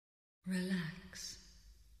Relax.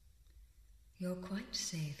 You're quite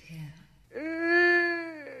safe here. Good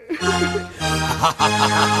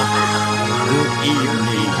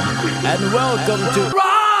evening, and welcome to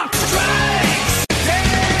Rock Strikes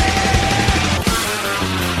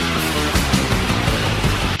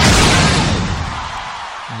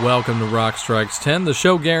 10! Welcome to Rock Strikes 10, the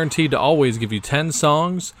show guaranteed to always give you 10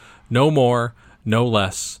 songs, no more, no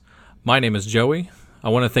less. My name is Joey. I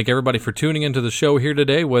want to thank everybody for tuning into the show here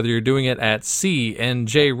today, whether you're doing it at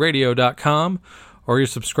cnjradio.com or you're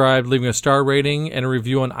subscribed, leaving a star rating and a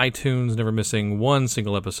review on iTunes, never missing one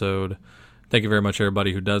single episode. Thank you very much,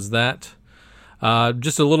 everybody who does that.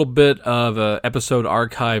 Just a little bit of an episode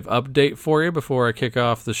archive update for you before I kick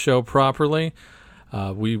off the show properly.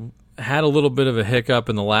 We had a little bit of a hiccup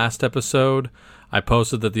in the last episode. I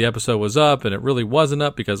posted that the episode was up, and it really wasn't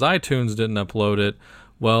up because iTunes didn't upload it.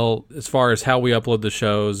 Well, as far as how we upload the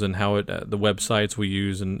shows and how the websites we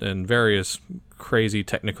use and various crazy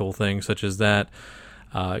technical things such as that,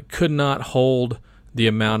 could not hold the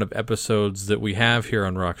amount of episodes that we have here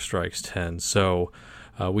on Rock Strikes 10. So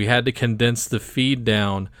we had to condense the feed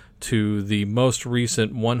down to the most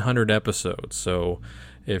recent 100 episodes. So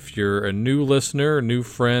if you're a new listener, a new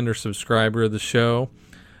friend, or subscriber of the show,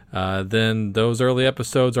 then those early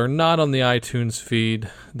episodes are not on the iTunes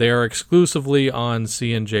feed. They are exclusively on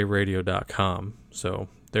cnjradio.com. So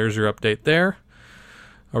there's your update there.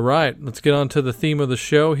 All right, let's get on to the theme of the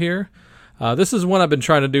show here. This is one I've been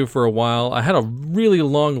trying to do for a while. I had a really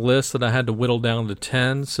long list that I had to whittle down to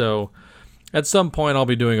 10, so at some point I'll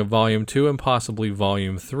be doing a Volume 2 and possibly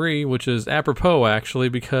Volume 3, which is apropos, actually,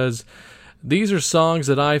 because these are songs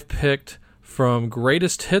that I've picked from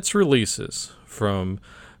greatest hits releases from,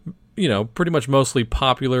 pretty much mostly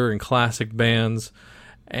popular and classic bands.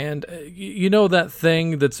 And you know that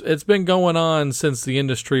thing it's been going on since the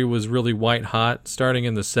industry was really white hot, starting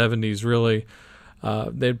in the 70s, really.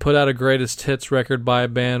 They'd put out a greatest hits record by a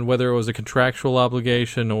band, whether it was a contractual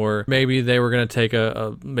obligation or maybe they were going to take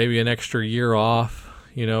maybe an extra year off,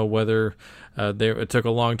 whether it took a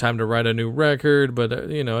long time to write a new record, but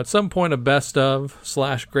at some point a best of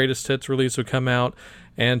 / greatest hits release would come out,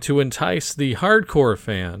 and to entice the hardcore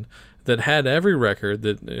fan that had every record,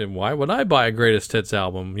 that why would I buy a greatest hits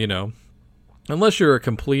album, unless you're a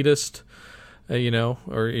completist,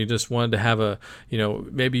 or you just wanted to have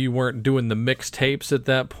maybe you weren't doing the mixtapes at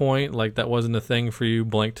that point, like that wasn't a thing for you,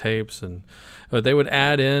 blank tapes, but they would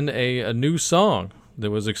add in a new song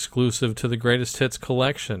that was exclusive to the greatest hits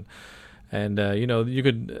collection. And,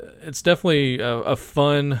 it's definitely a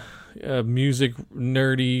fun music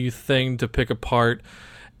nerdy thing to pick apart.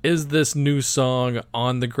 Is this new song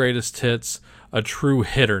on the greatest hits a true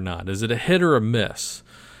hit or not? Is it a hit or a miss?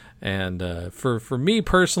 And for me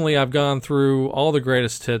personally, I've gone through all the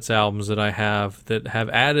greatest hits albums that I have that have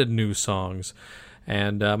added new songs.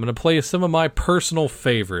 And I'm going to play some of my personal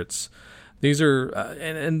favorites. These are,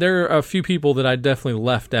 and there are a few people that I definitely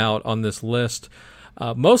left out on this list.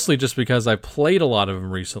 Mostly just because I played a lot of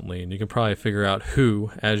them recently, and you can probably figure out who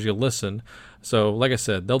as you listen. So, like I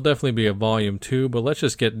said, there'll definitely be a Volume 2, but let's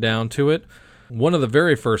just get down to it. One of the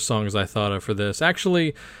very first songs I thought of for this,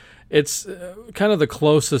 actually, it's kind of the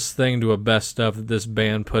closest thing to a best of that this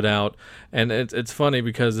band put out, and it's funny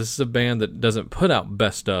because this is a band that doesn't put out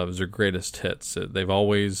best ofs or greatest hits. They've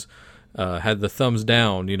always had the thumbs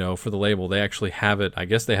down, for the label. They actually have it. I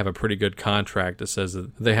guess they have a pretty good contract that says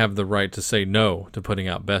that they have the right to say no to putting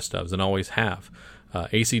out best ofs, and always have.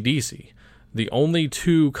 AC/DC. The only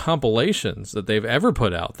 2 compilations that they've ever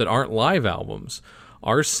put out that aren't live albums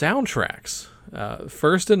are soundtracks.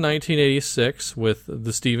 First in 1986 with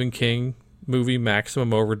the Stephen King movie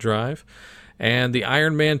Maximum Overdrive, and the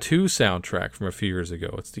Iron Man 2 soundtrack from a few years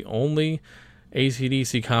ago. It's the only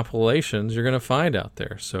AC/DC compilations you're going to find out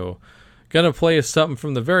there. So, going to play something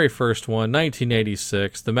from the very first one,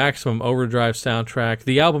 1986, the Maximum Overdrive soundtrack.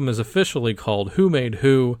 The album is officially called Who Made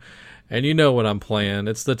Who, and you know what I'm playing.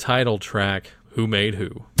 It's the title track, Who Made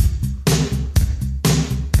Who.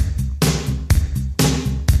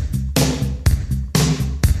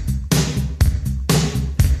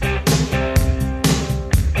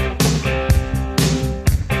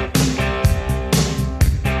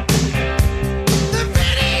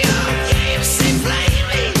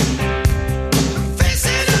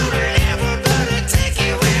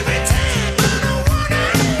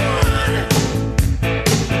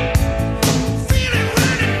 Feeling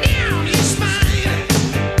running down your spine.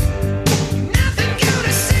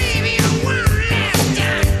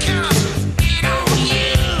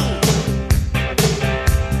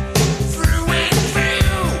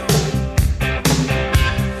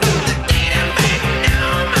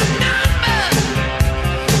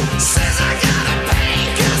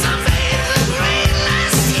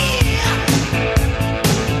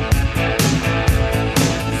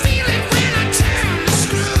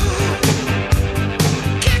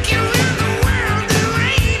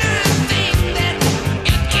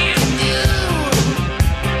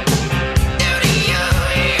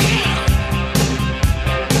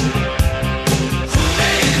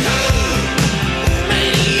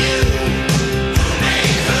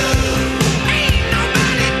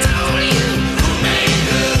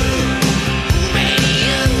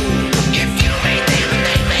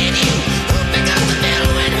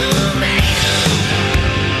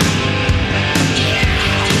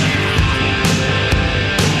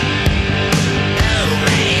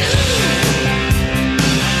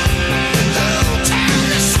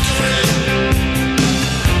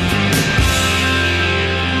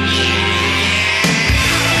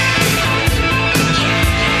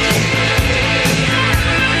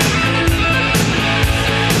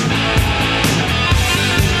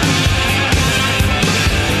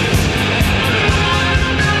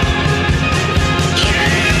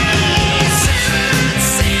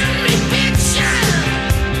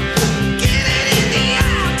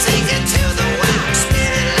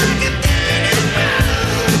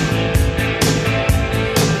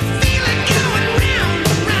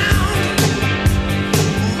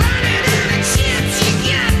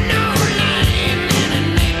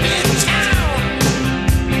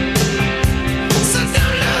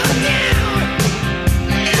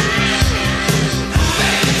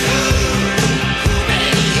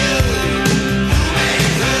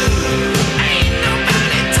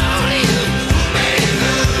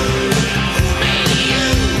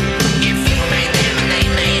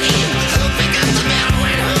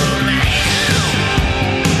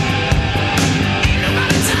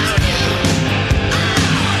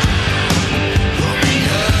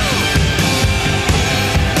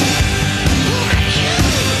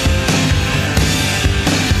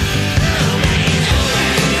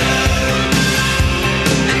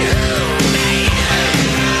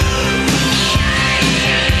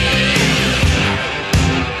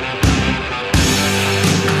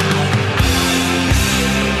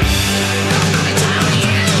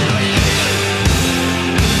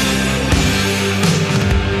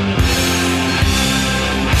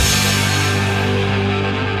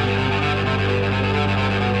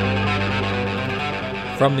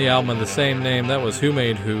 From the album of the same name, that was Who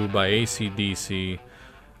Made Who by AC/DC.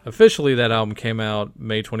 Officially, that album came out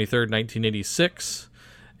May 23rd, 1986,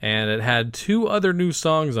 and it had 2 other new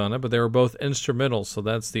songs on it, but they were both instrumentals, so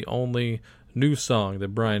that's the only new song that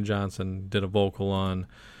Brian Johnson did a vocal on.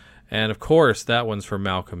 And of course, that one's for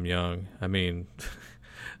Malcolm Young. I mean,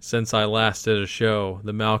 since I last did a show,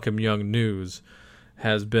 the Malcolm Young news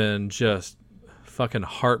has been just fucking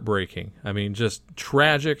heartbreaking. I mean, just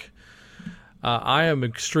tragic. I am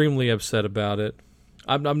extremely upset about it.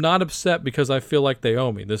 I'm not upset because I feel like they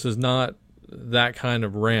owe me. This is not that kind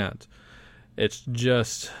of rant. It's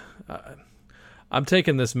just, I'm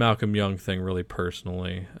taking this Malcolm Young thing really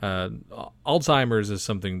personally. Alzheimer's is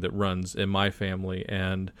something that runs in my family,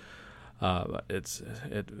 and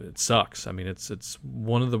it sucks. I mean, it's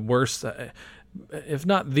one of the worst, if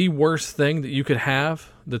not the worst thing that you could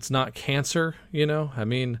have that's not cancer, you know? I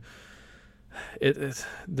mean,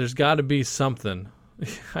 there's got to be something.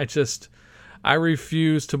 I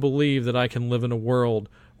refuse to believe that I can live in a world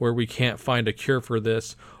where we can't find a cure for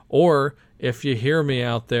this. Or, if you hear me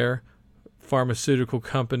out there, pharmaceutical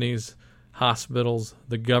companies, hospitals,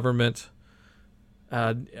 the government,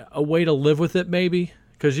 a way to live with it maybe,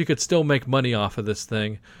 because you could still make money off of this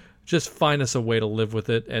thing. Just find us a way to live with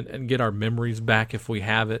it and get our memories back if we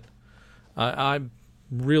have it. I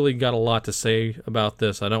really got a lot to say about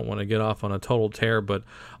this. I don't want to get off on a total tear, but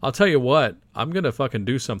I'll tell you what, I'm going to fucking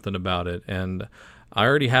do something about it, and I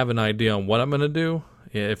already have an idea on what I'm going to do.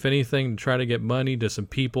 If anything, to try to get money to some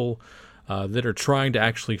people that are trying to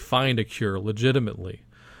actually find a cure legitimately.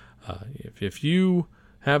 If you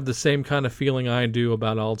have the same kind of feeling I do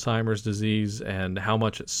about Alzheimer's disease and how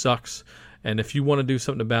much it sucks, and if you want to do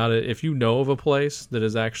something about it, if you know of a place that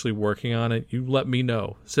is actually working on it, you let me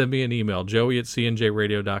know. Send me an email,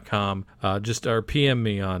 joey@cnjradio.com, or PM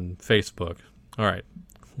me on Facebook. All right,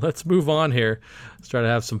 let's move on here. Let's try to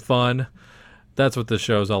have some fun. That's what this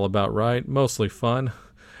show is all about, right? Mostly fun.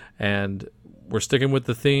 And we're sticking with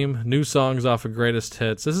the theme, new songs off of Greatest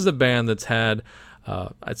Hits. This is a band that's had,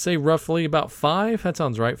 I'd say roughly about 5, that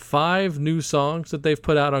sounds right, 5 new songs that they've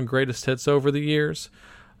put out on Greatest Hits over the years.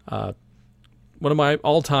 One of my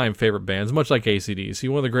all-time favorite bands, much like AC/DC,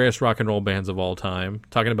 one of the greatest rock and roll bands of all time,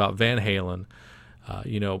 talking about Van Halen.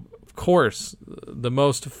 Of course, the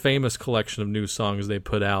most famous collection of new songs they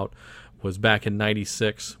put out was back in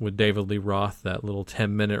 96 with David Lee Roth, that little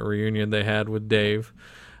 10-minute reunion they had with Dave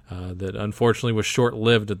that unfortunately was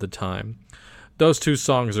short-lived at the time. Those 2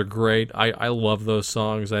 songs are great. I love those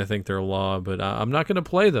songs. I think they're law, but I'm not going to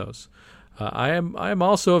play those. I am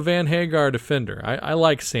also a Van Hagar defender. I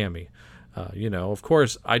like Sammy. Of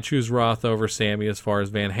course, I choose Roth over Sammy as far as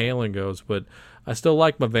Van Halen goes, but I still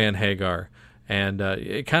like my Van Hagar. And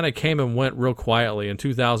it kind of came and went real quietly. In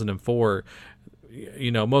 2004,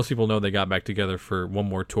 most people know they got back together for one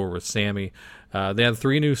more tour with Sammy. They had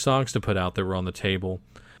 3 new songs to put out that were on the table.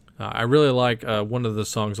 I really like one of the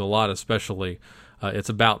songs a lot, especially. It's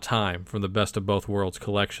About Time from the Best of Both Worlds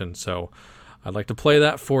collection. So I'd like to play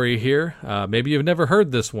that for you here. Maybe you've never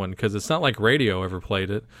heard this one because it's not like radio ever played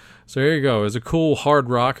it. So here you go. It's a cool hard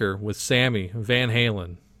rocker with Sammy Van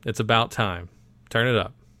Halen. It's About Time. Turn it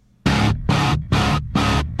up.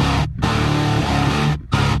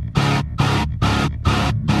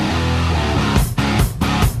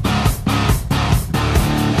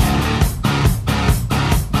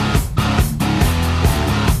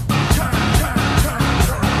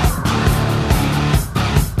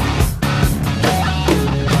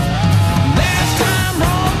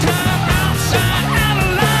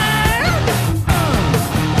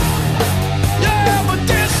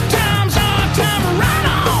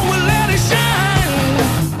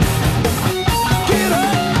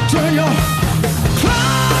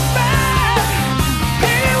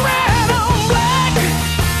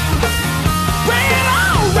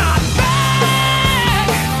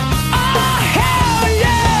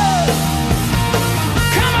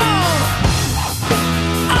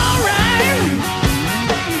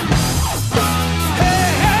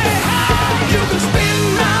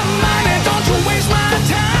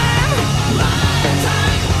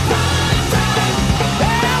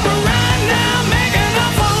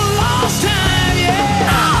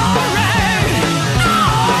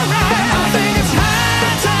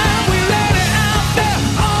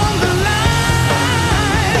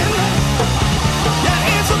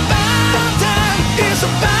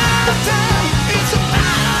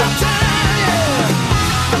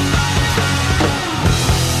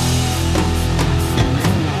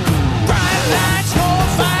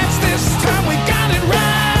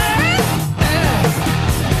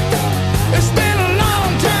 It's been a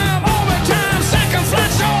long time, overtime, second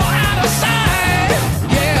flight, so out of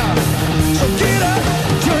sight.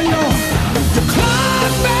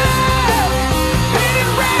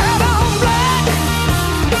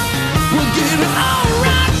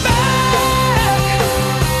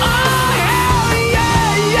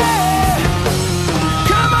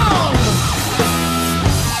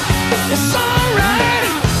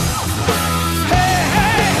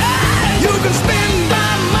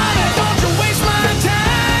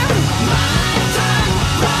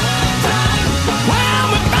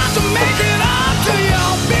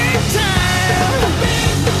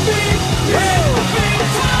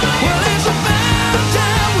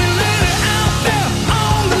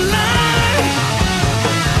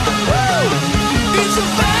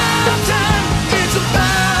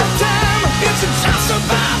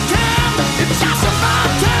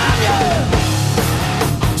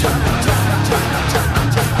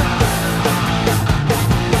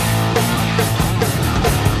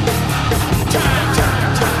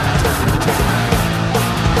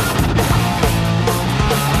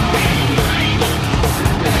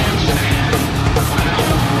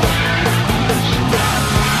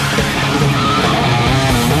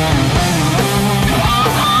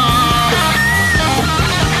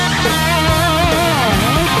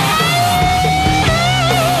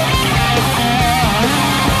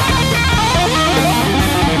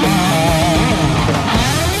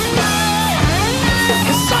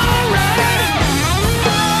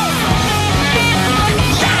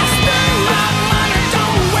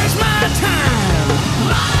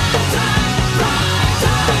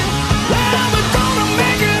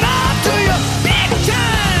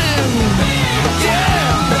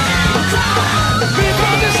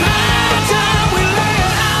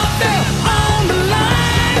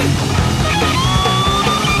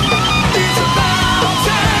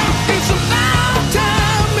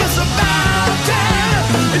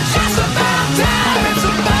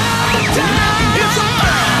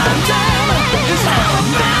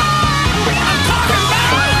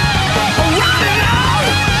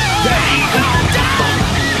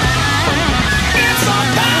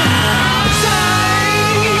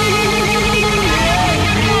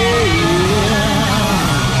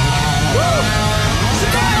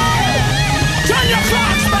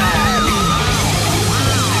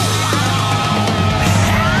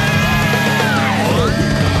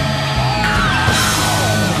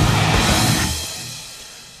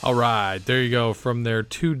 All right, there you go. From their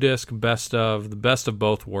 2-disc best of, the best of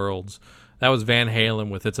both worlds. That was Van Halen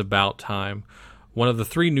with It's About Time. One of the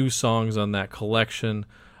 3 new songs on that collection.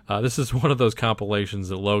 This is one of those compilations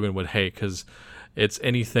that Logan would hate because it's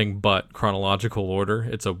anything but chronological order.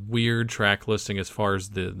 It's a weird track listing as far as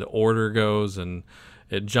the order goes, and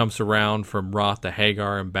it jumps around from Roth to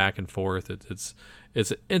Hagar and back and forth. It's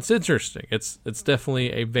interesting. It's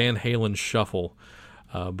definitely a Van Halen shuffle.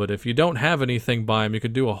 But if you don't have anything by him, you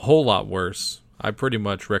could do a whole lot worse. I pretty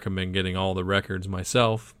much recommend getting all the records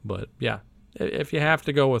myself. But yeah, if you have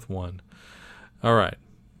to go with one. All right,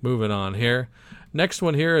 moving on here. Next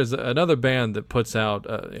one here is another band that puts out,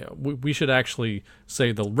 we should actually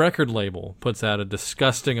say the record label puts out a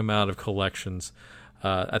disgusting amount of collections.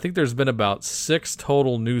 I think there's been about 6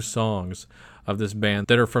 total new songs of this band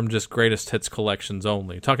that are from just greatest hits collections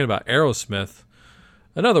only. Talking about Aerosmith,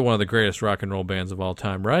 another one of the greatest rock and roll bands of all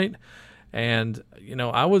time, right? And,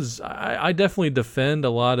 I definitely defend a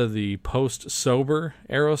lot of the post-sober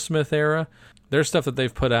Aerosmith era. There's stuff that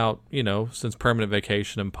they've put out, since Permanent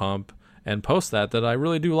Vacation and Pump, and post that I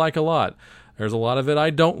really do like a lot. There's a lot of it I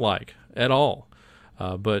don't like at all.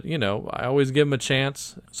 But, I always give them a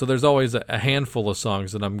chance. So there's always a handful of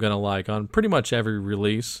songs that I'm going to like on pretty much every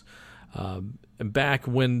release. Back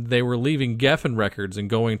when they were leaving Geffen Records and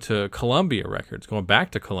going to Columbia Records, going back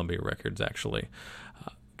to Columbia Records, actually,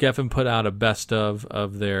 Geffen put out a best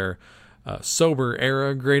of their sober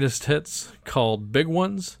era greatest hits called Big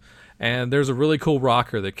Ones. And there's a really cool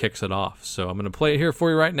rocker that kicks it off. So I'm going to play it here for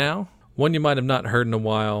you right now. One you might have not heard in a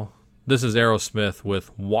while. This is Aerosmith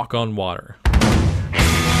with Walk on Water.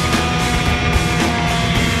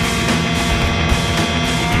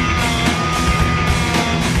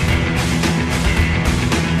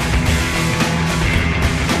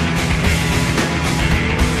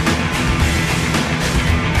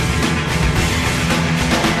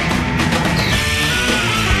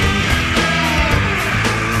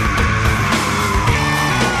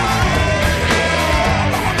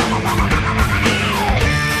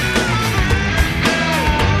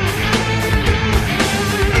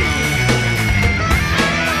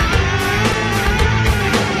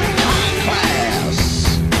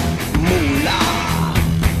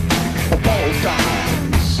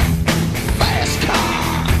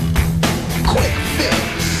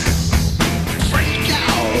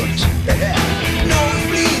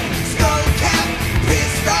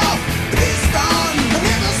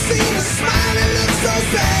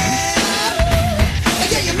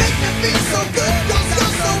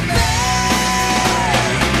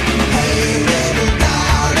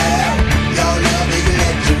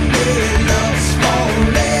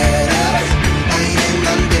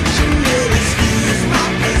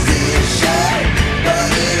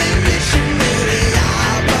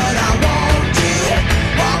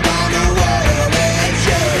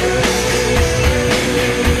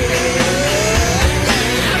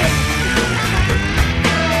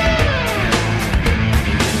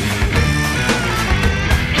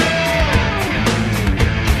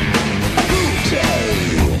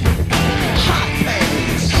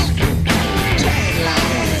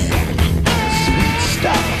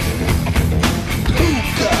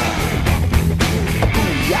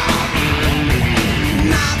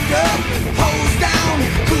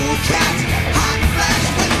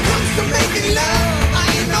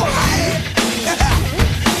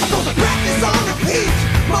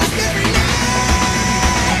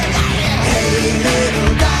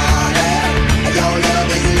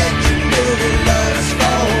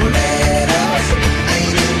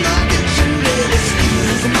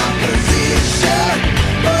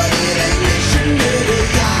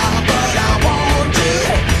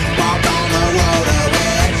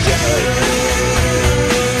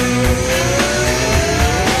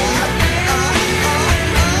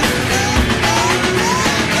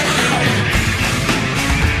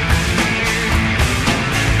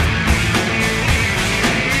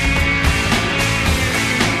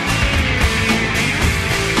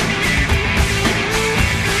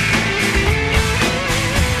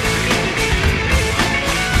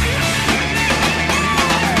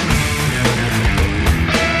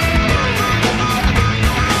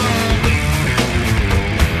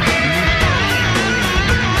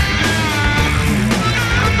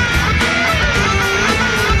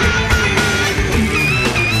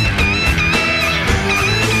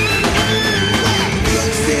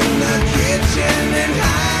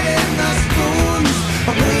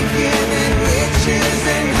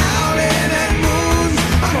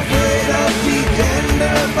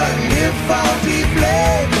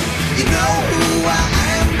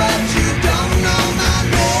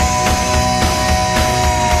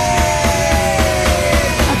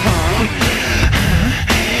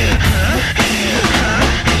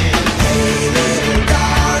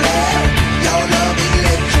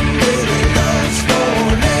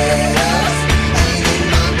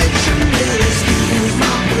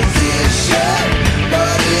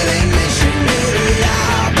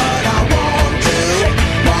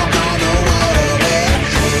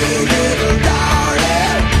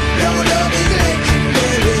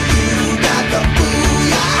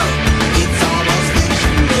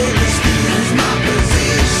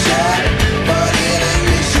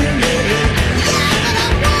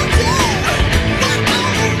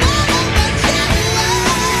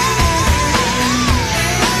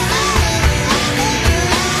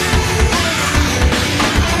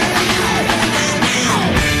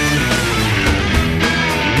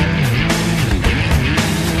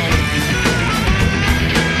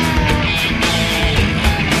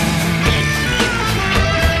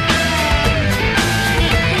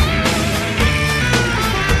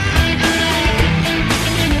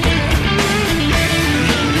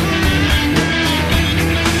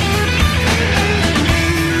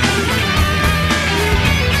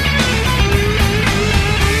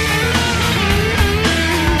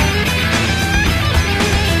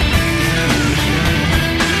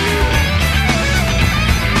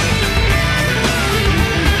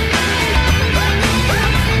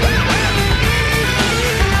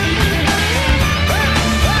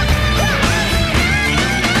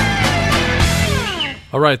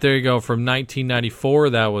 right, there you go. From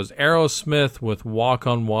 1994, that was Aerosmith with Walk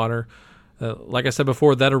on Water. Like I said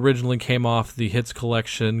before, that originally came off the hits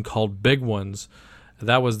collection called Big Ones.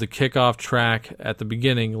 That was the kickoff track at the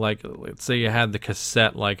beginning. Like, let's say you had the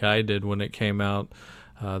cassette like I did when it came out.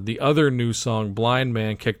 The other new song, Blind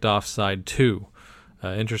Man, kicked off side 2.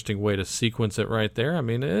 Interesting way to sequence it right there. I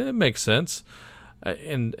mean, it makes sense.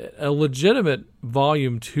 And a legitimate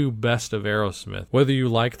Volume 2 best of Aerosmith. Whether you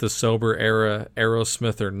like the sober era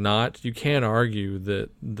Aerosmith or not, you can't argue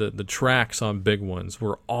that the tracks on Big Ones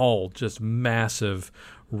were all just massive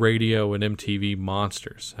radio and MTV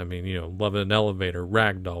monsters. I mean, Love in an Elevator,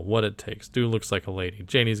 Ragdoll, What It Takes, Dude Looks Like a Lady,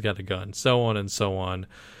 Janie's Got a Gun, so on and so on.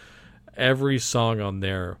 Every song on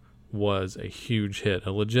there was a huge hit,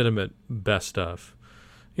 a legitimate best of.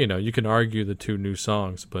 You can argue the 2 new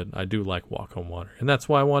songs, but I do like Walk on Water, and that's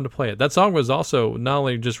why I wanted to play it. That song was also not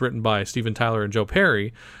only just written by Steven Tyler and Joe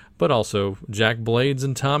Perry, but also Jack Blades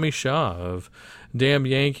and Tommy Shaw of Damn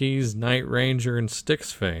Yankees, Night Ranger, and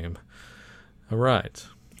Styx fame. All right.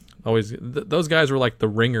 Those guys were like the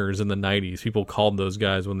ringers in the 90s. People called those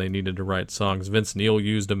guys when they needed to write songs. Vince Neil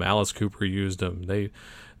used them. Alice Cooper used them. They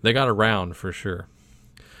got around for sure.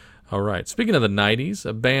 All right. Speaking of the 90s,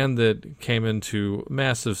 a band that came into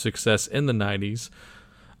massive success in the 90s,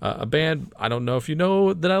 a band, I don't know if you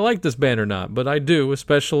know that I like this band or not, but I do,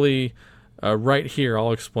 especially right here.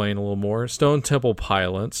 I'll explain a little more. Stone Temple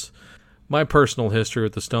Pilots. My personal history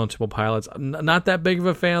with the Stone Temple Pilots, I'm not that big of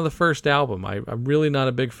a fan of the first album. I'm really not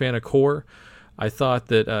a big fan of Core. I thought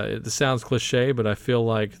that it sounds cliche, but I feel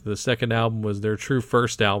like the second album was their true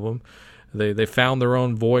first album. They found their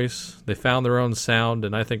own voice, they found their own sound,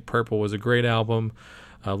 and I think Purple was a great album.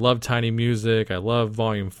 I love Tiny Music, I love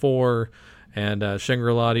Volume 4, and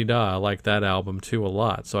Shangri-La-Di-Da. I like that album too a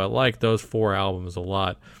lot. So I like those 4 albums a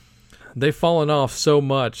lot. They've fallen off so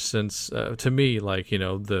much since, to me, like,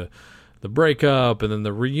 the breakup and then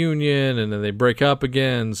the reunion and then they break up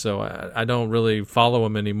again. So I don't really follow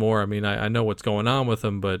them anymore. I mean, I know what's going on with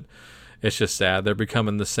them, but it's just sad. They're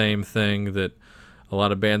becoming the same thing that a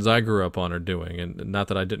lot of bands I grew up on are doing. And not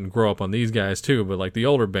that I didn't grow up on these guys too, but like the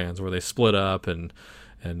older bands where they split up and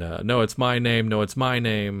no, it's my name. No, it's my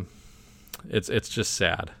name. It's just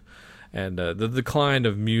sad. And the decline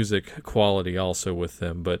of music quality also with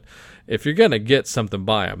them. But if you're going to get something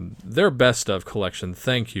by them, their best of collection,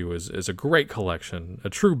 Thank You, is a great collection, a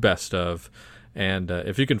true best of. And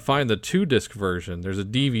if you can find the 2-disc version, there's a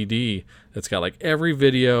DVD that's got like every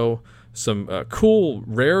video, some cool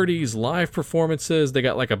rarities, live performances. They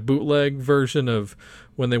got like a bootleg version of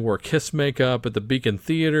when they wore Kiss makeup at the Beacon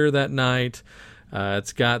Theater that night.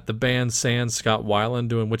 It's got the band Sans Scott Weiland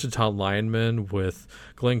doing Wichita Lineman with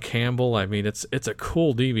Glenn Campbell. I mean, it's a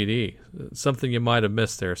cool DVD. Something you might have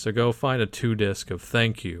missed there. So go find a 2-disc of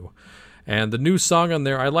Thank You. And the new song on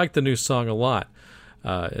there, I like the new song a lot.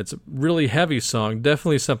 It's a really heavy song.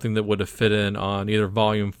 Definitely something that would have fit in on either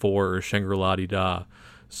Volume 4 or Shangri-La-Di-Da.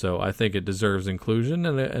 So I think it deserves inclusion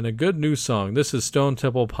and a good new song. This is Stone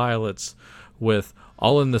Temple Pilots with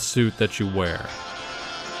All in the Suit That You Wear.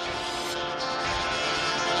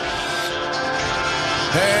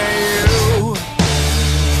 Hey you,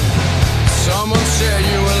 someone said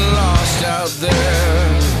you were lost out there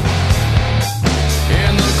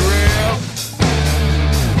in the grip,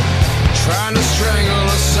 trying to strangle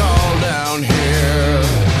us all down here.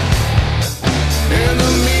 In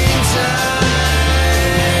the meantime,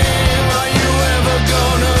 are you ever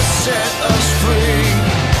gonna set us free?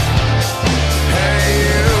 Hey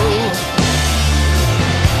you,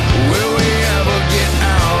 will we ever get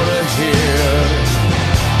out of here?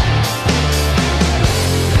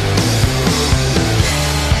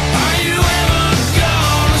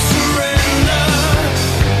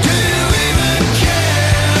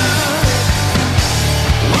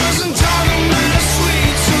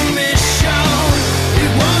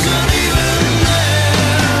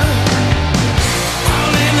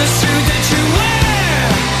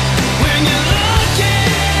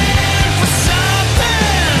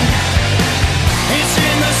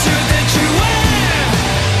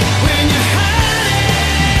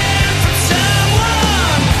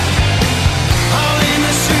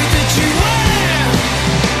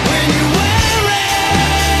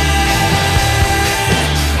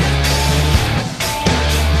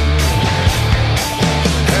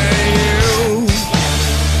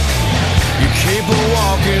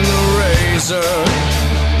 On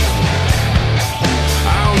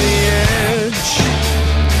the edge,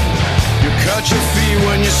 you cut your feet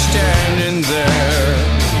when you're standing there.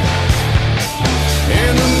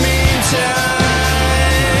 In the meantime,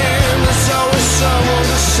 there's always someone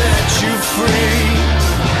to set you free.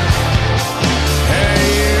 Hey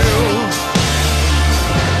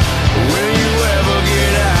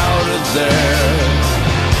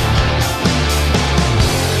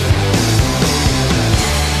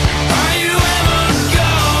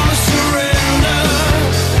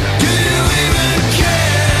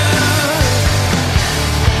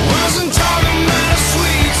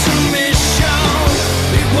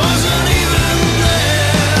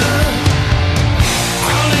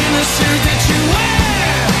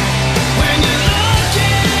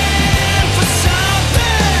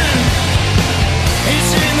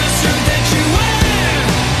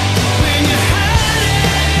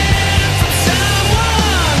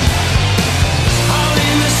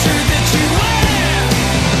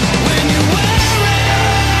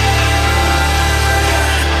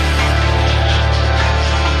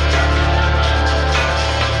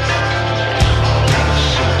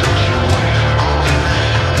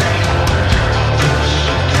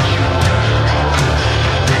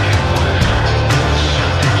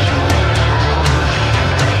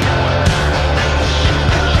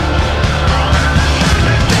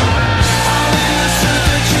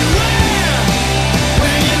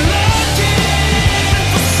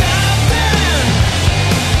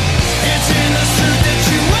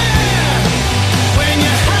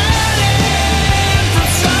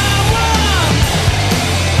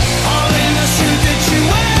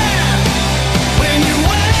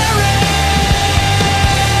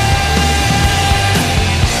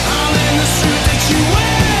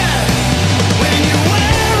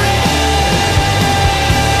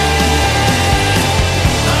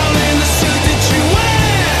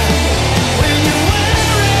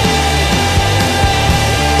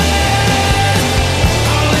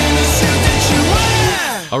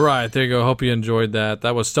right, there you go. Hope you enjoyed that.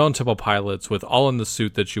 That was Stone Temple Pilots with All in the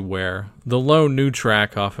Suit That You Wear. The lone new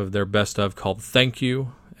track off of their best of called Thank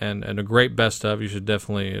You, and a great best of. You should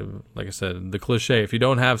definitely, like I said, the cliche, if you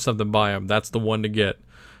don't have something by them, that's the one to get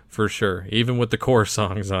for sure, even with the core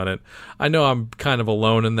songs on it. I know I'm kind of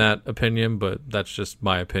alone in that opinion, but that's just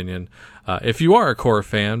my opinion. If you are a core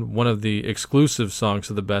fan, one of the exclusive songs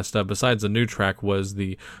of the best of, besides the new track, was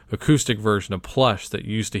the acoustic version of Plush that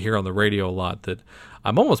you used to hear on the radio a lot. That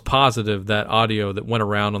I'm almost positive that audio that went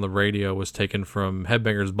around on the radio was taken from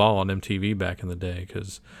Headbangers Ball on MTV back in the day,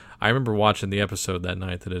 because I remember watching the episode that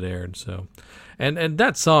night that it aired. So, and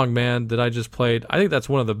that song, man, that I just played, I think that's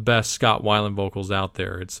one of the best Scott Weiland vocals out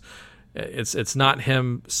there. It's not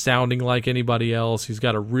him sounding like anybody else. He's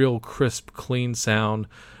got a real crisp, clean sound,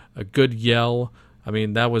 a good yell. I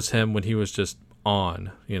mean, that was him when he was just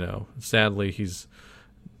on, you know. Sadly, he's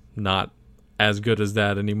not as good as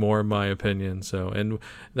that anymore, in my opinion. So, and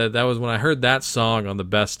that was when I heard that song on the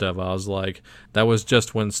best of, I was like, that was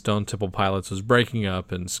just when Stone Temple Pilots was breaking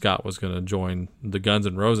up and Scott was going to join the Guns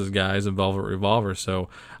N' Roses guys in Velvet Revolver. So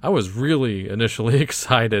I was really initially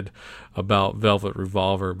excited about Velvet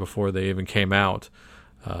Revolver before they even came out.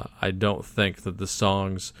 I don't think that the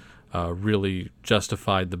songs really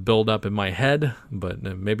justified the build-up in my head, but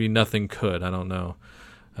maybe nothing could. I don't know.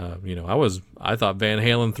 I thought Van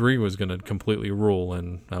Halen 3 was going to completely rule,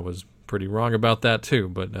 and I was pretty wrong about that too.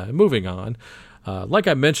 But moving on, like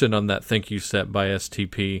I mentioned on that Thank You set by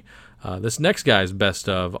STP, this next guy's best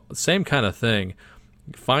of, same kind of thing.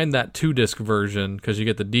 Find that 2-disc version, because you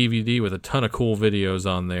get the DVD with a ton of cool videos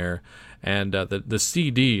on there, and the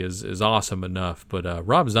CD is awesome enough. But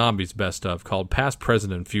Rob Zombie's best of, called Past,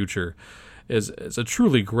 Present, and Future, is a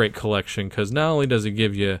truly great collection, because not only does it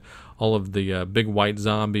give you all of the Big White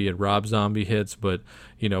Zombie and Rob Zombie hits, but,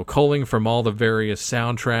 you know, culling from all the various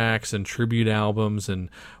soundtracks and tribute albums and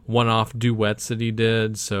one-off duets that he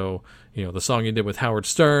did. So, you know, the song he did with Howard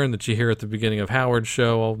Stern that you hear at the beginning of Howard's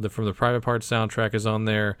show from the Private Parts soundtrack is on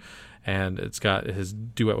there. And it's got his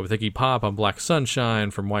duet with Iggy Pop on Black Sunshine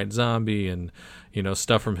from White Zombie, and, you know,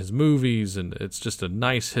 stuff from his movies. And it's just a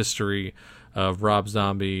nice history of Rob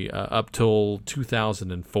Zombie up till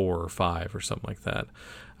 2004 or 5 or something like that.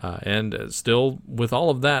 And still, with all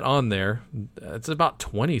of that on there, it's about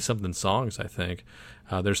 20-something songs, I think.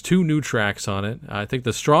 There's 2 new tracks on it. I think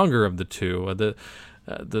the stronger of the 2,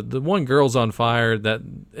 the one, Girls on Fire, that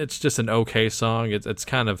it's just an okay song. It's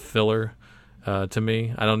kind of filler to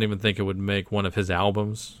me. I don't even think it would make one of his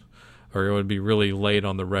albums, or it would be really late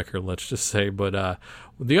on the record, let's just say. But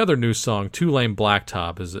the other new song, Two Lane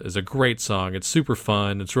Blacktop, is a great song. It's super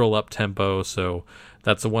fun. It's real up-tempo, so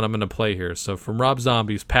that's the one I'm going to play here. So from Rob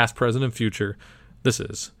Zombie's Past, Present, and Future, this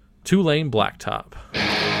is Two Lane Blacktop.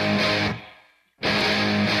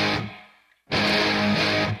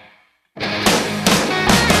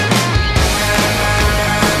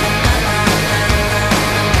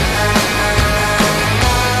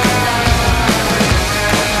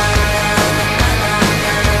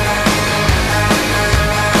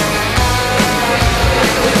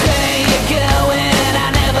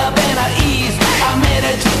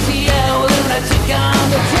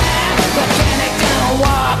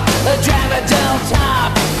 Driver don't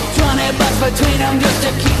top, 20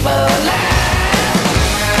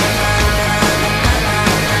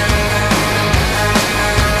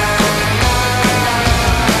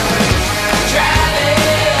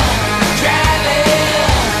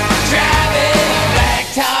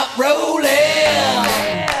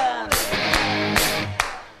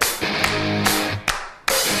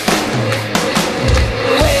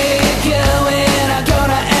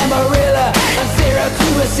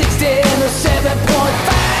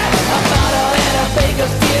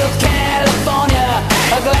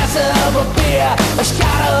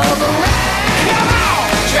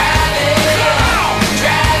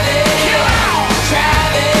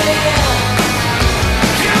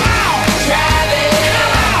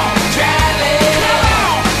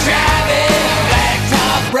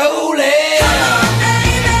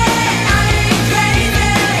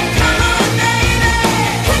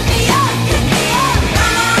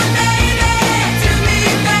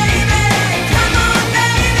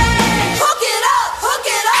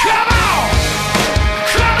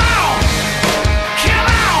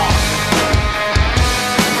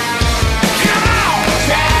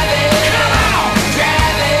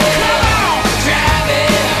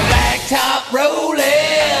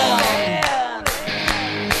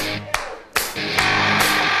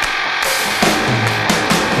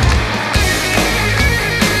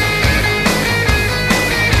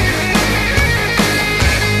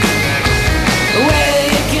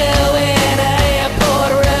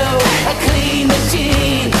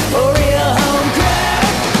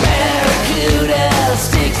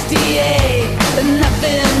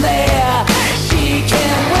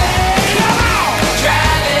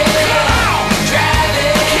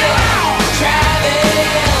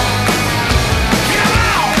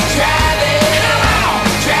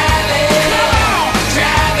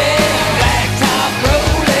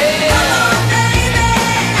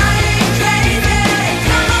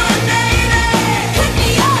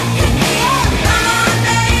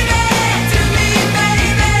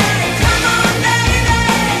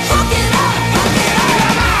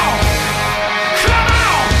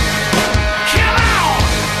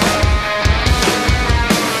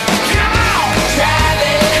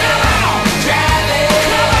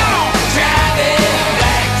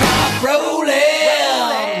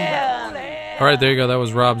 All right, there you go. That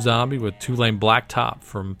was Rob Zombie with Two-Lane Blacktop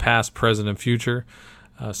from Past, Present, and Future.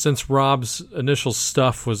 Since Rob's initial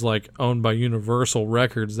stuff was like owned by Universal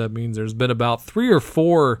Records, that means there's been about 3 or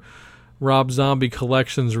 4 Rob Zombie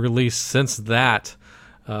collections released since that.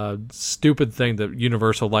 Stupid thing that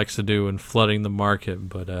Universal likes to do in flooding the market,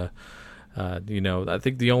 but I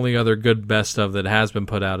think the only other good best of that has been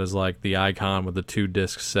put out is like the Icon with the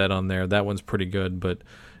 2-disc set on there. That one's pretty good, but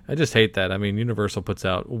I just hate that. I mean, Universal puts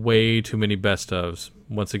out way too many best ofs.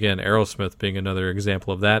 Once again, Aerosmith being another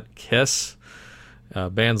example of that. Kiss,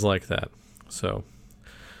 bands like that. So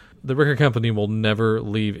the record company will never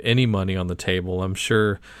leave any money on the table. I'm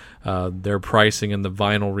sure their pricing and the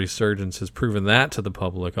vinyl resurgence has proven that to the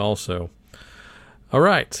public also. All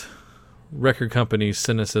right. Record company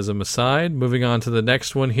cynicism aside, moving on to the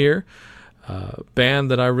next one here.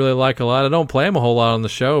 Band that I really like a lot. I don't play them a whole lot on the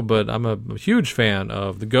show, but I'm a huge fan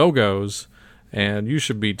of the Go-Go's, and you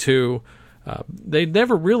should be too. They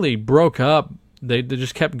never really broke up. They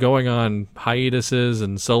just kept going on hiatuses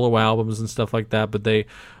and solo albums and stuff like that, but they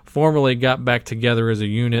formally got back together as a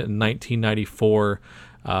unit in 1994.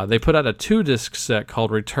 They put out a 2-disc set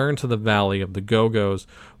called Return to the Valley of the Go-Go's,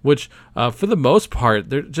 which, for the most part,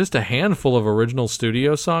 there's just a handful of original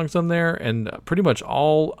studio songs on there, and pretty much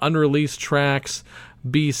all unreleased tracks,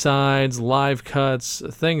 B-sides, live cuts,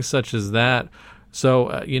 things such as that. So,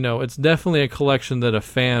 it's definitely a collection that a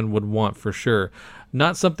fan would want for sure.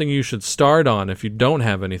 Not something you should start on if you don't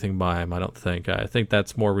have anything by them, I don't think. I think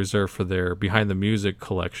that's more reserved for their Behind the Music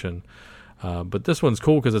collection. But this one's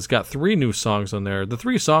cool because it's got 3 new songs on there. The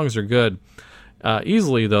 3 songs are good.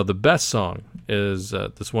 Easily, though, the best song is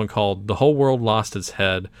this one called The Whole World Lost Its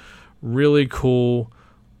Head. Really cool,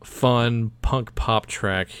 fun, punk pop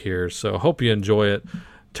track here. So hope you enjoy it.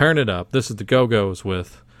 Turn it up. This is the Go-Go's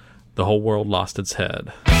with The Whole World Lost Its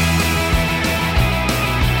Head.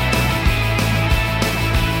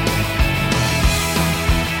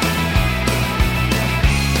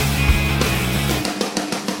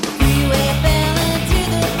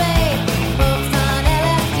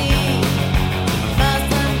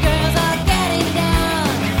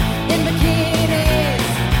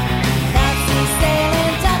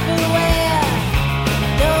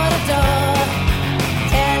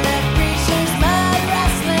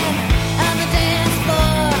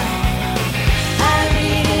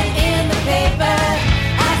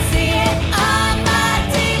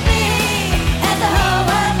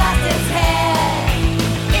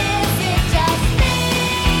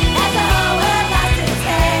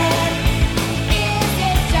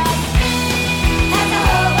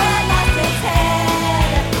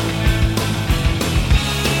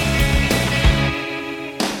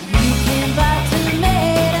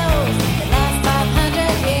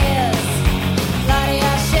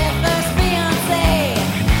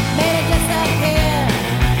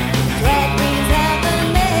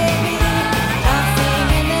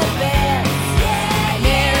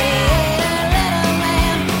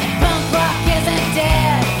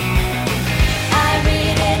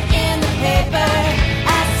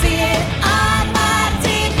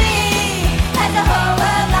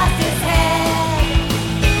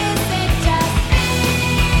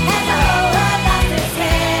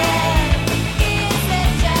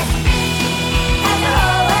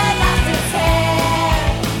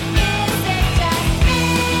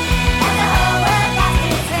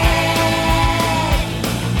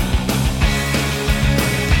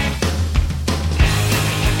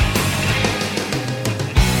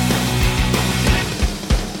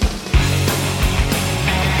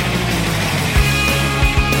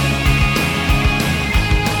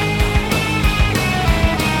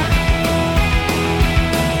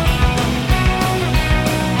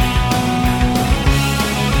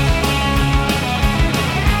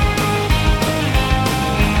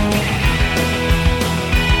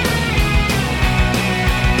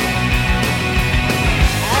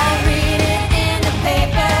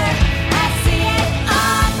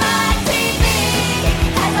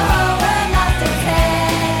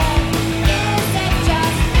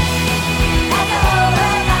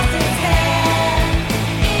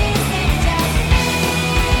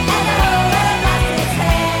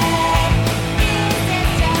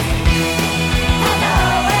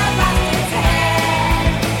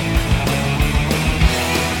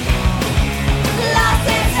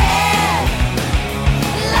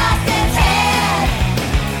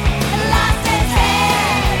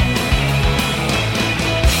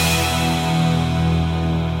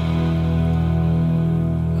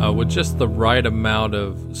 With just the right amount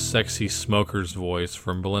of sexy smoker's voice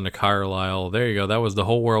from Belinda Carlisle. There you go. That was The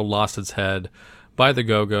Whole World Lost Its Head by the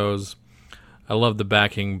Go-Go's. I love the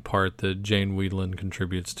backing part that Jane Wiedlin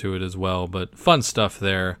contributes to it as well. But fun stuff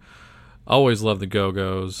there. Always love the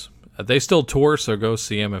Go-Go's. They still tour, so go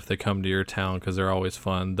see them if they come to your town because they're always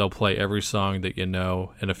fun. They'll play every song that you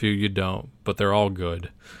know and a few you don't, but they're all good.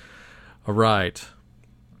 All right.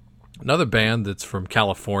 Another band that's from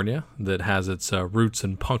California that has its roots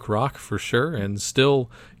in punk rock for sure and still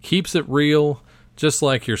keeps it real just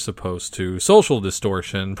like you're supposed to. Social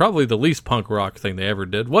Distortion, probably the least punk rock thing they ever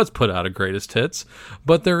did, was put out a greatest hits,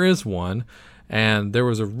 but there is one. And there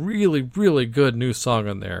was a really, really good new song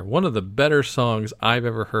on there. One of the better songs I've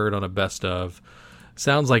ever heard on a best of.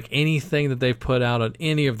 Sounds like anything that they've put out on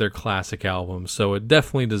any of their classic albums, so it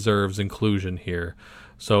definitely deserves inclusion here.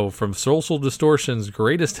 So from Social Distortion's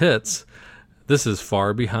greatest hits, this is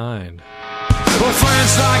Far Behind. Well,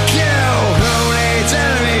 friends like you, who needs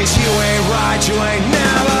enemies? You ain't right, you ain't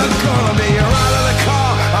never gonna be. You're out of the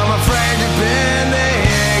car, I'm afraid you've been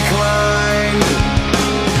inclined.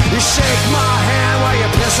 You shake my hand while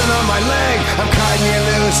you're pissing on my leg. I'm cutting you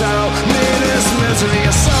loose, I don't need this misery.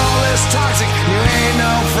 Your soul is toxic, you ain't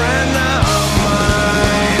no friend of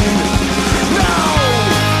mine. No!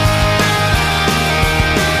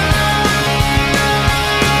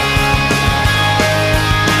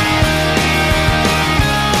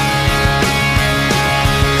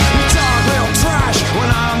 You talk real trash when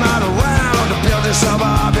I'm not around. To build yourself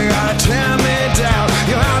up, you gotta tear me down.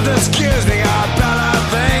 You have to excuse me, got better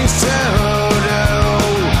things to do.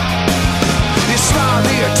 You smile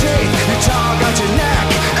through your teeth, you talk out your neck.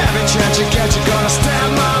 Every chance you get, you're gonna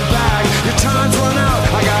stab my back. Your time's run out,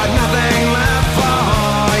 I got nothing left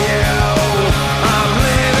for you. I'm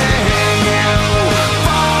leaving you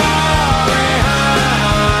far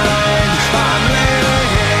behind. I'm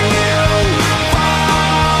leaving you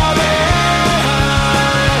far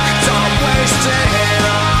behind. Don't waste all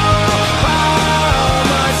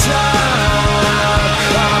my time.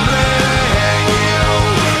 I'm leaving you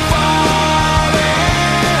far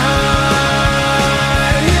behind.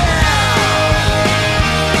 Yeah.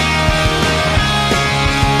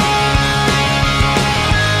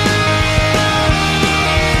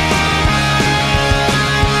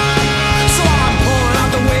 So I'm pulling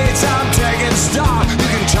out the weeds, I'm taking stock. You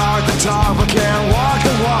can talk the talk, but can't walk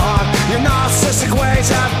the walk. Your narcissistic ways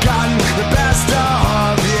have gotten the best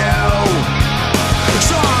of you.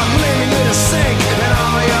 So I'm leaving you to sink in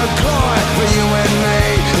all your glory. For you and me,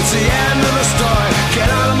 it's the end of the story. Get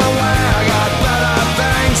out of my way, I got better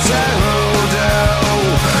things to do.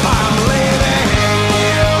 I'm leaving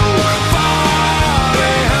you far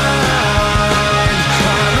behind.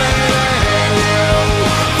 I'm leaving you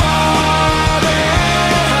far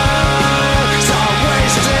behind. Stop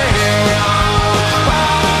wasting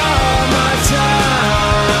all my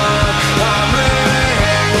time. I'm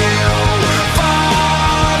leaving you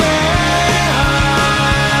far behind. I'm leaving you far behind. I'm leaving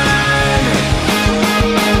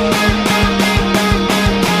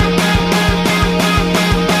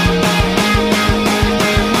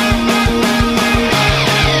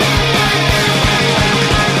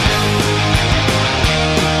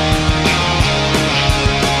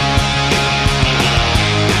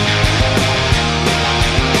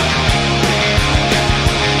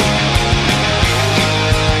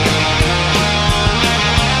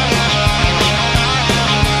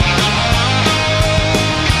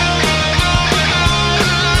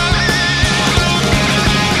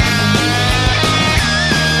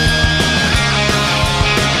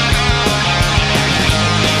far behind.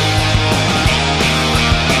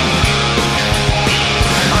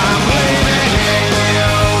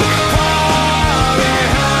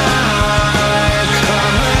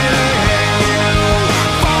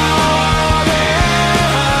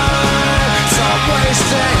 Stop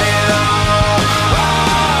wasting all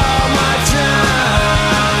my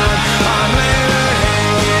time. I'm leaving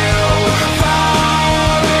you far behind.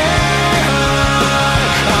 I'm leaving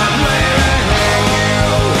you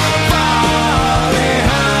far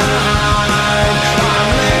behind. I'm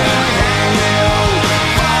leaving you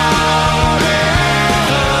far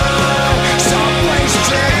behind. Stop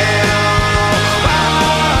wasting all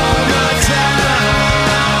my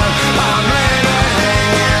time. I'm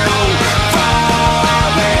leaving you far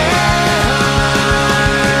behind.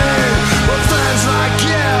 With friends like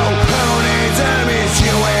you, who needs enemies?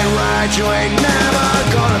 You ain't right, you ain't never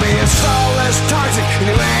gonna be. Your soul is toxic, and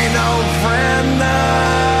you ain't no friend of mine.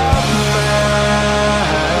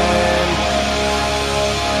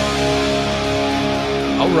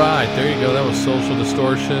 All right, there you go. That was Social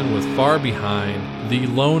Distortion with Far Behind, the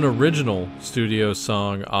lone original studio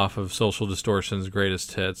song off of Social Distortion's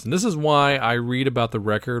greatest hits. And this is why I read about the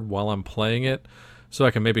record while I'm playing it, so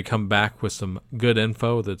I can maybe come back with some good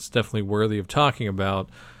info that's definitely worthy of talking about.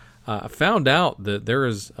 I found out that there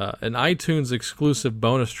is an iTunes exclusive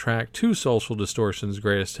bonus track to Social Distortion's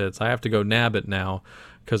Greatest Hits. I have to go nab it now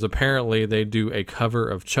because apparently they do a cover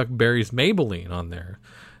of Chuck Berry's Maybelline on there.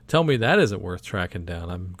 Tell me that isn't worth tracking down.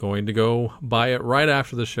 I'm going to go buy it right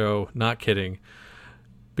after the show. Not kidding.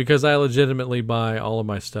 Because I legitimately buy all of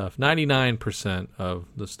my stuff. 99% of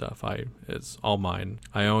the stuff it's all mine.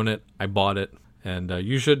 I own it. I bought it. And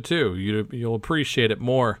you should too. You'll appreciate it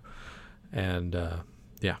more. And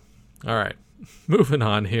yeah. All right. Moving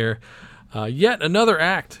on here. Yet another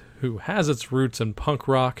act who has its roots in punk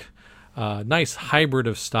rock. Nice hybrid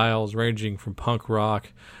of styles ranging from punk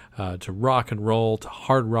rock to rock and roll to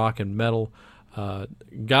hard rock and metal.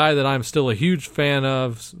 Guy that I'm still a huge fan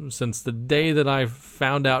of since the day that I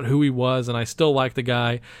found out who he was, and I still like the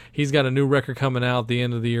guy. He's got a new record coming out at the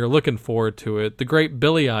end of the year. Looking forward to it. The great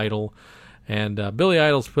Billy Idol. And Billy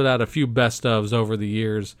Idol's put out a few best ofs over the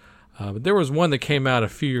years. But there was one that came out a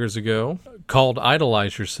few years ago called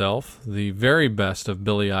Idolize Yourself, the very best of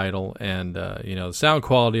Billy Idol. And, the sound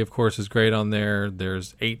quality, of course, is great on there.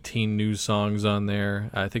 There's 18 new songs on there.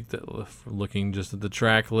 I think that looking just at the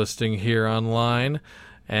track listing here online,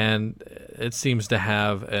 and it seems to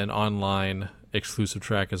have an online exclusive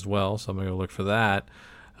track as well, so I'm going to look for that.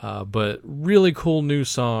 But really cool new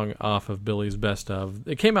song off of Billy's best of.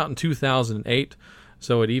 It came out in 2008.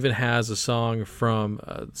 So it even has a song from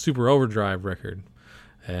Super Overdrive record,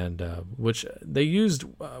 and which they used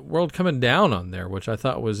World Coming Down on there, which I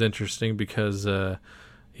thought was interesting because, the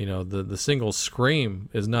single Scream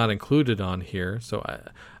is not included on here. So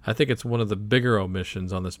I think it's one of the bigger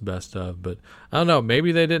omissions on this best of. But I don't know,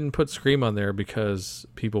 maybe they didn't put Scream on there because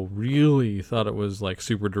people really thought it was like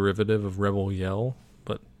super derivative of Rebel Yell.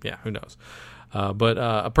 But yeah, who knows? But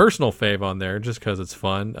a personal fave on there, just because it's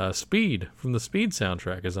fun, Speed from the Speed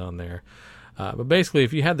soundtrack is on there. But basically,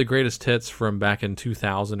 if you had the greatest hits from back in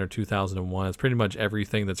 2000 or 2001, it's pretty much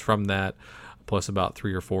everything that's from that, plus about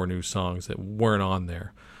 3 or 4 new songs that weren't on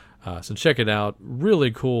there. So check it out.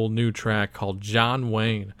 Really cool new track called John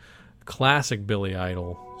Wayne, classic Billy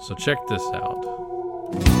Idol. So check this out.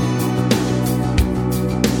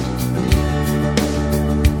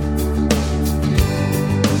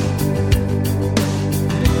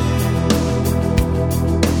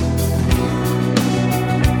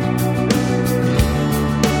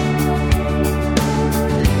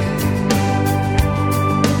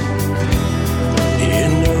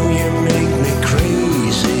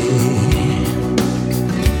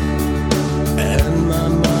 And my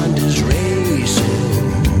mind is racing.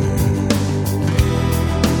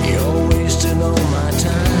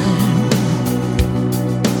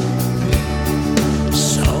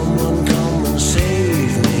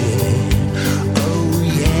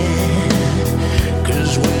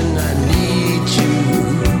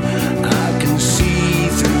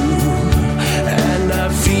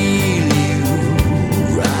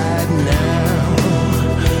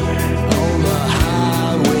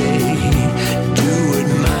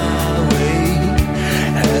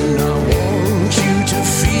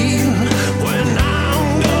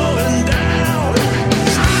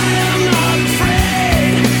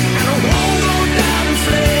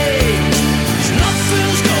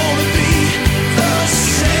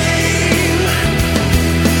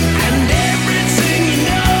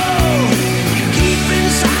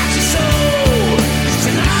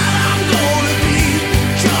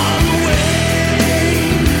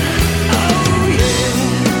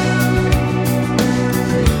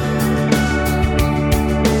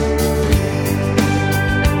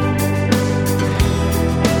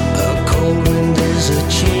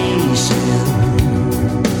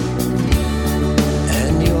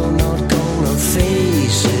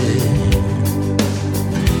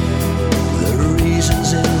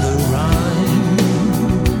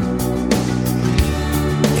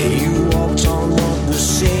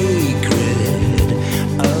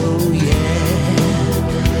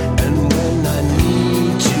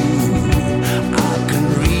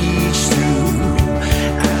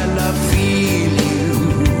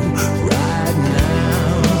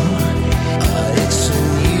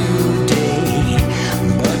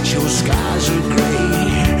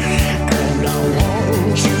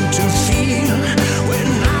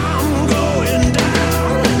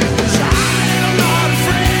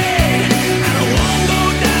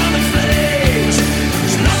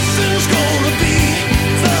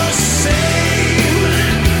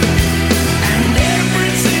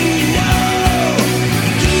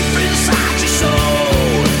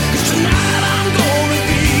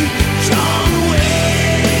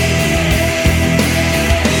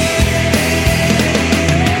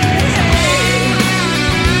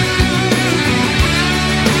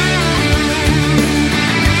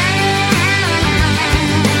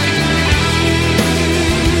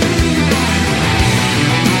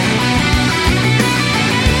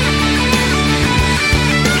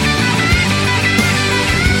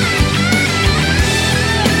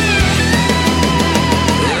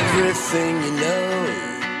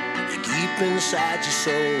 inside your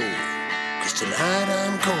soul. 'Cause tonight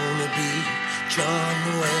I'm gonna be John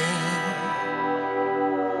Wayne.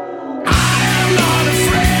 I am not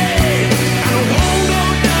afraid, I won't go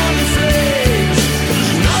down in flames,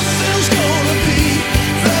 'cause nothing's gonna be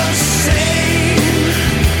the same.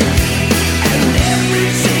 And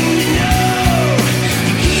everything you know,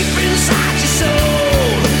 you keep inside your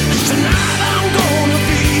soul. 'Cause tonight I'm gonna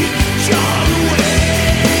be John Wayne.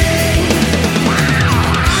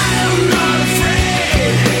 I am not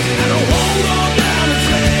afraid, and I won't go down in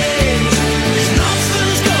flames, 'cause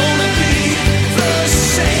nothing's gonna be the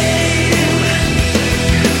same.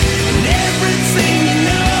 And everything you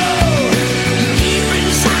know, you keep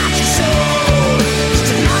inside your soul. 'Cause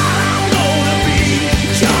tonight I'm gonna be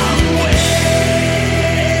John Wayne.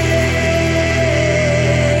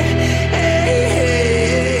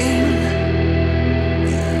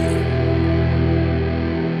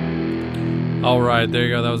 All right, there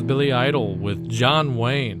you go. That was Billy Idol with John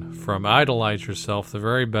Wayne from Idolize Yourself, the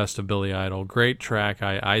very best of Billy Idol. Great track,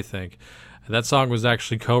 I think. That song was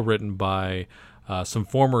actually co-written by some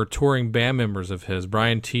former touring band members of his,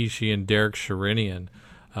 Brian Tichy and Derek Sherinian.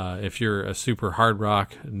 If you're a super hard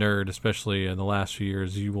rock nerd, especially in the last few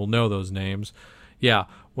years, you will know those names. Yeah,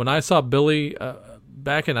 when I saw Billy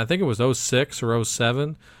back in, I think it was 06 or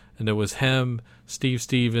 07, and it was him, Steve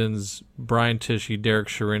Stevens, Brian Tichy, Derek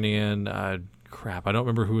Sherinian. Crap, I don't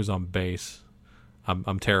remember who was on bass.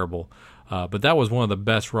 I'm terrible. But that was one of the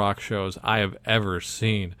best rock shows I have ever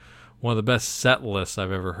seen. One of the best set lists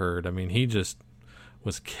I've ever heard. I mean, he just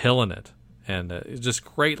was killing it. And just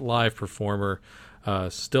great live performer.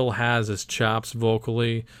 Still has his chops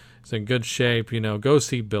vocally. He's in good shape. Go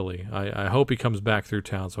see Billy. I hope he comes back through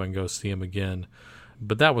town so I can go see him again.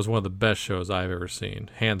 But that was one of the best shows I've ever seen,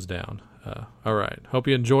 hands down. All right. Hope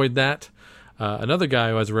you enjoyed that. Another guy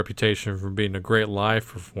who has a reputation for being a great live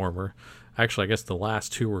performer. Actually, I guess the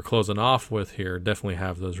last two we're closing off with here definitely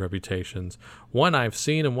have those reputations. One I've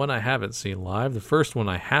seen and one I haven't seen live. The first one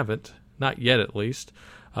I haven't, not yet at least,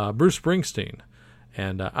 Bruce Springsteen.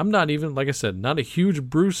 And I'm not even, like I said, not a huge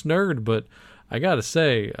Bruce nerd, but I gotta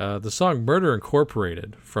say, the song Murder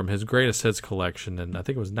Incorporated from his Greatest Hits collection, and I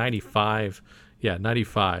think it was 95. Yeah,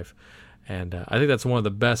 95. And I think that's one of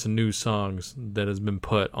the best new songs that has been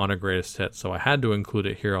put on a Greatest Hits, so I had to include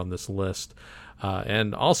it here on this list.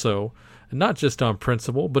 And also, not just on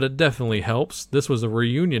principle, but it definitely helps. This was a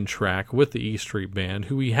reunion track with the E Street Band,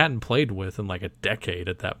 who he hadn't played with in like a decade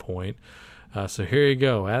at that point. So here you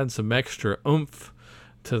go, add some extra oomph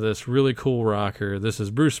to this really cool rocker. This is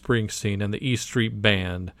Bruce Springsteen and the E Street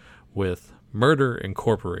Band with Murder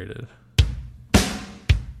Incorporated.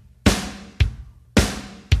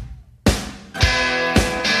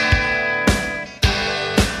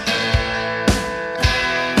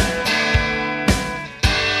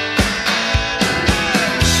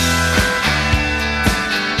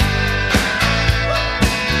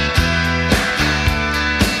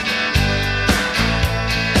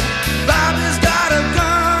 Bobby's got a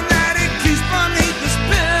gun that he keeps beneath his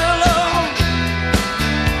pillow.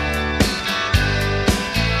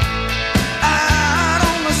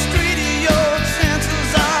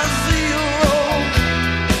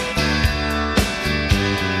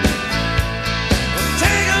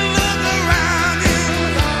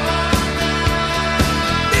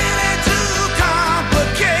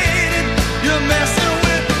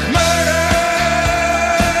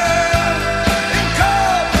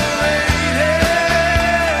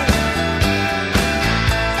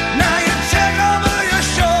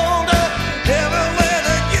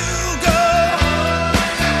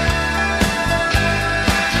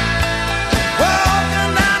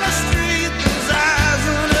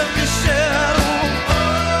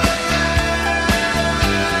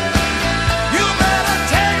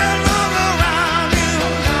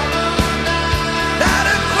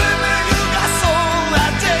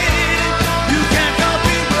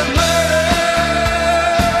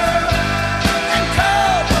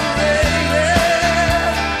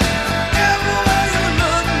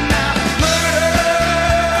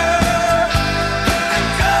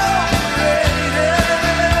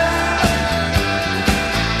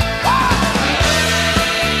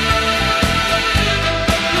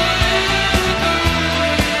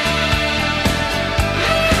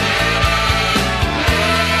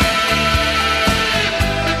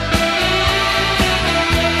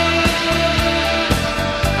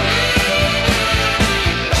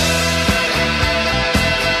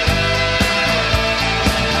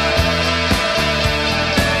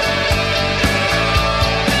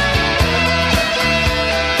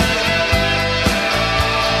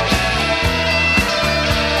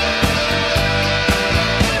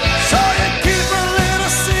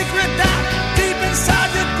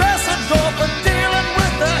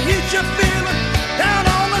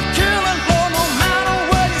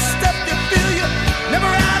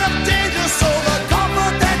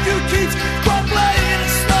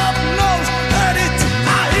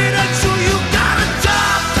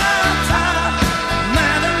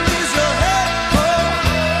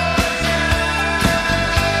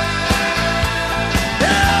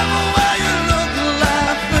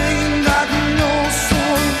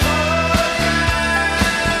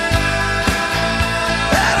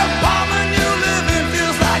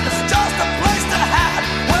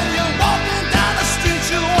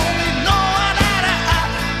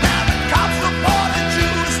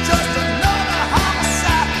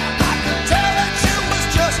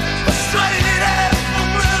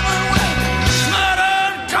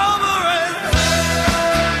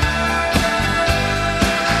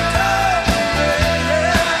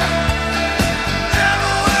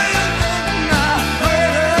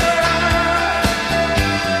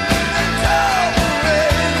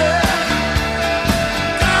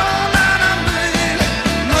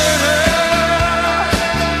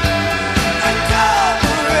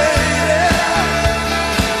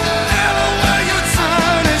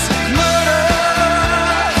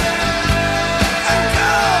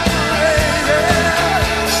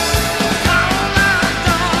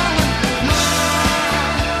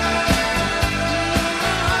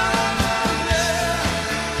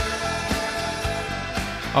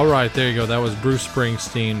 All right, there you go. That was Bruce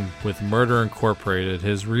Springsteen with Murder Incorporated,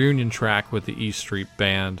 his reunion track with the E Street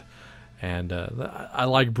Band. And I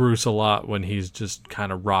like Bruce a lot when he's just kind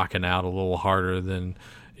of rocking out a little harder than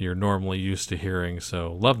you're normally used to hearing.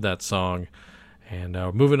 So love that song. And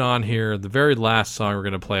moving on here, the very last song we're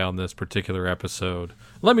going to play on this particular episode.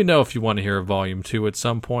 Let me know if you want to hear a Volume 2 at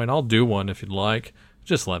some point. I'll do one if you'd like.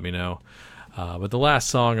 Just let me know. But the last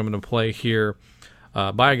song I'm going to play here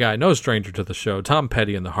by a guy, no stranger to the show, Tom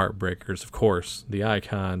Petty and the Heartbreakers, of course, the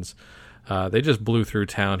icons. They just blew through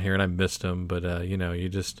town here, and I missed them. But, you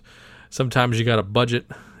just... Sometimes you got a budget.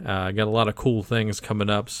 Got a lot of cool things coming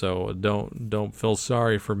up, so don't feel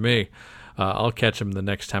sorry for me. I'll catch them the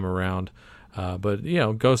next time around. But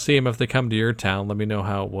go see them if they come to your town. Let me know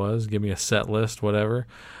how it was. Give me a set list, whatever.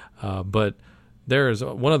 But there's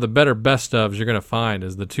one of the better best ofs you're going to find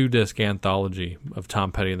is the 2-disc anthology of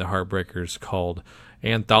Tom Petty and the Heartbreakers called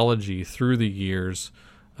Anthology Through the Years.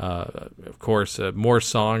 Of course, more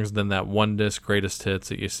songs than that 1-disc greatest hits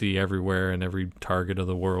that you see everywhere in every Target of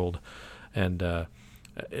the world, and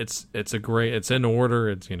it's in order.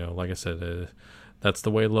 It's like I said, that's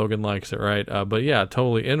the way Logan likes it, right? But yeah,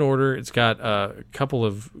 totally in order. It's got a couple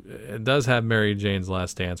of. It does have Mary Jane's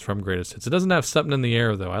Last Dance from Greatest Hits. It doesn't have Something in the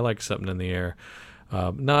Air though. I like Something in the Air,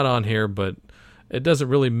 not on here, but it doesn't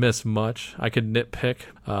really miss much. I could nitpick,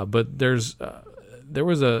 but there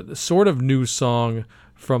was a sort of new song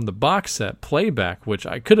from the box set Playback, which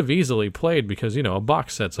I could have easily played because, a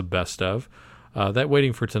box set's a best of. That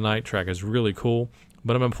Waiting for Tonight track is really cool,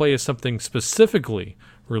 but I'm going to play you something specifically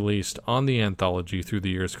released on the Anthology Through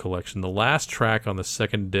the Years collection. The last track on the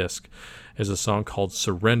 2nd disc is a song called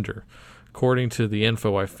Surrender. According to the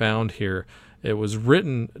info I found here, it was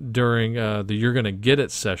written during the You're Gonna Get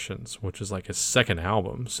It sessions, which is like his second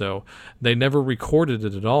album. So they never recorded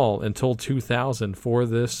it at all until 2000 for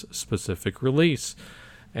this specific release.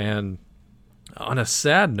 And on a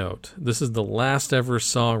sad note, this is the last ever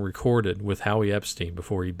song recorded with Howie Epstein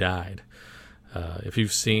before he died. If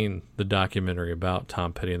you've seen the documentary about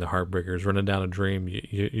Tom Petty and the Heartbreakers, Running Down a Dream,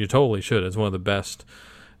 you totally should. It's one of the best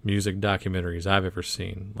music documentaries I've ever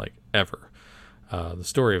seen, like ever. The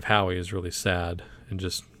story of Howie is really sad and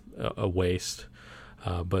just a waste.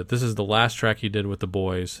 But this is the last track he did with the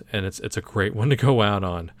boys, and it's a great one to go out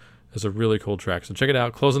on. It's a really cool track. So check it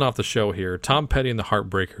out. Closing off the show here, Tom Petty and the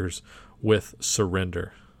Heartbreakers with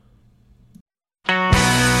Surrender.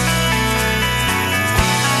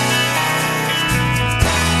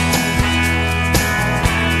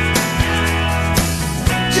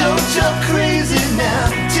 Don't jump crazy now,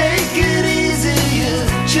 take it easy, you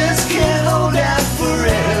just can't hold out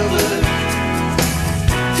forever.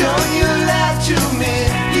 Don't you lie to me,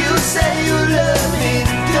 you say you love me,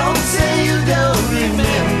 don't say you don't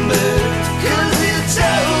remember, 'cause you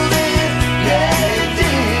told me that you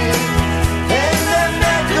did, and I'm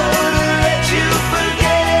not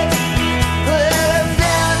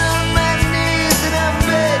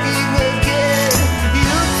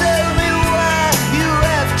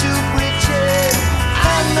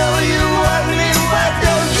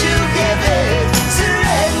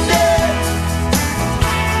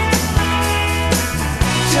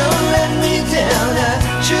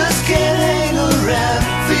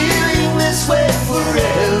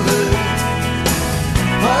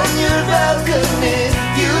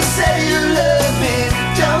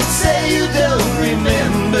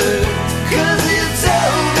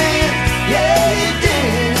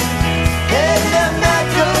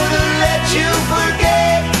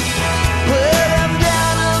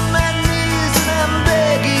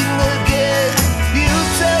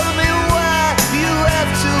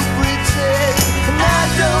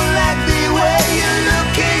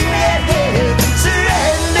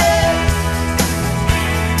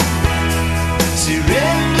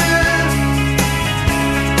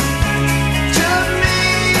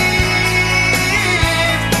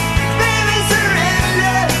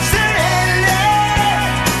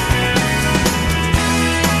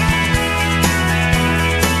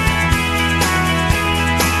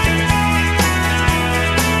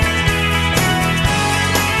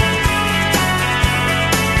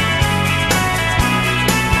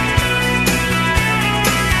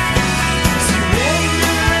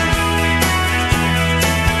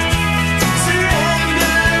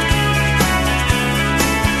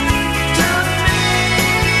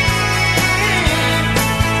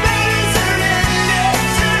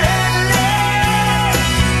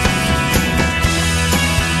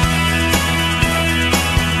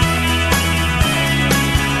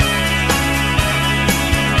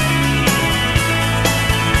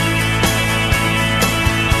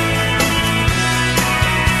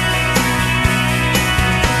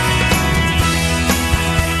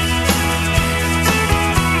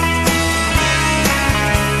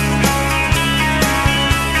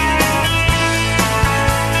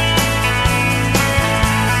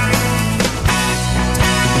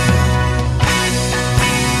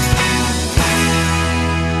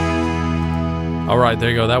All right, there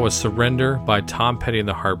you go. That was Surrender by Tom Petty and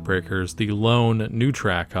the Heartbreakers, the lone new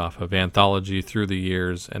track off of Anthology Through the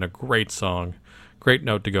Years, and a great song. Great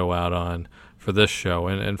note to go out on for this show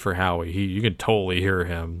and for Howie. You can totally hear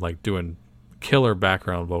him like doing killer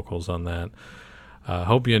background vocals on that.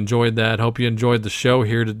 Hope you enjoyed that. Hope you enjoyed the show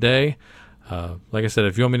here today. Like I said,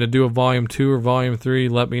 if you want me to do a Volume 2 or Volume 3,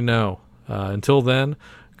 let me know. Until then,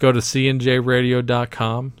 go to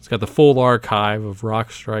cnjradio.com. It's got the full archive of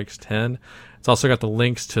Rock Strikes 10. It's also got the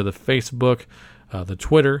links to the Facebook, the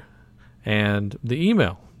Twitter, and the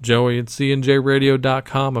email,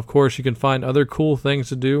 joey@cnjradio.com. Of course, you can find other cool things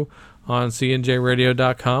to do on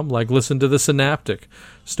cnjradio.com, like listen to The Synaptic,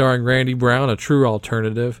 starring Randy Brown, a true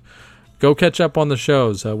alternative. Go catch up on the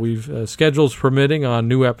shows. We've schedules permitting on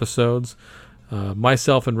new episodes.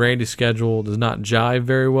 Myself and Randy's schedule does not jive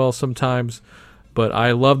very well sometimes, but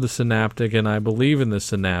I love The Synaptic, and I believe in The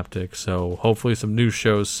Synaptic, so hopefully some new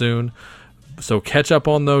shows soon. So catch up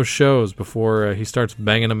on those shows before he starts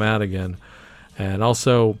banging them out again. And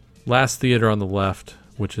also, Last Theater on the Left,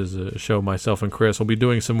 which is a show myself and Chris will be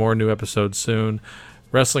doing some more new episodes soon.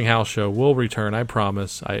 Wrestling House Show will return, I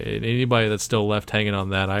promise. Anybody that's still left hanging on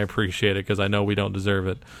that, I appreciate it because I know we don't deserve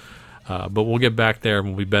it. But we'll get back there and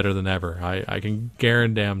we'll be better than ever. I can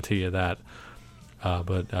guarantee you that.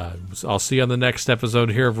 But I'll see you on the next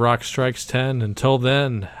episode here of Rock Strikes 10. Until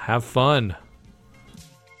then, have fun.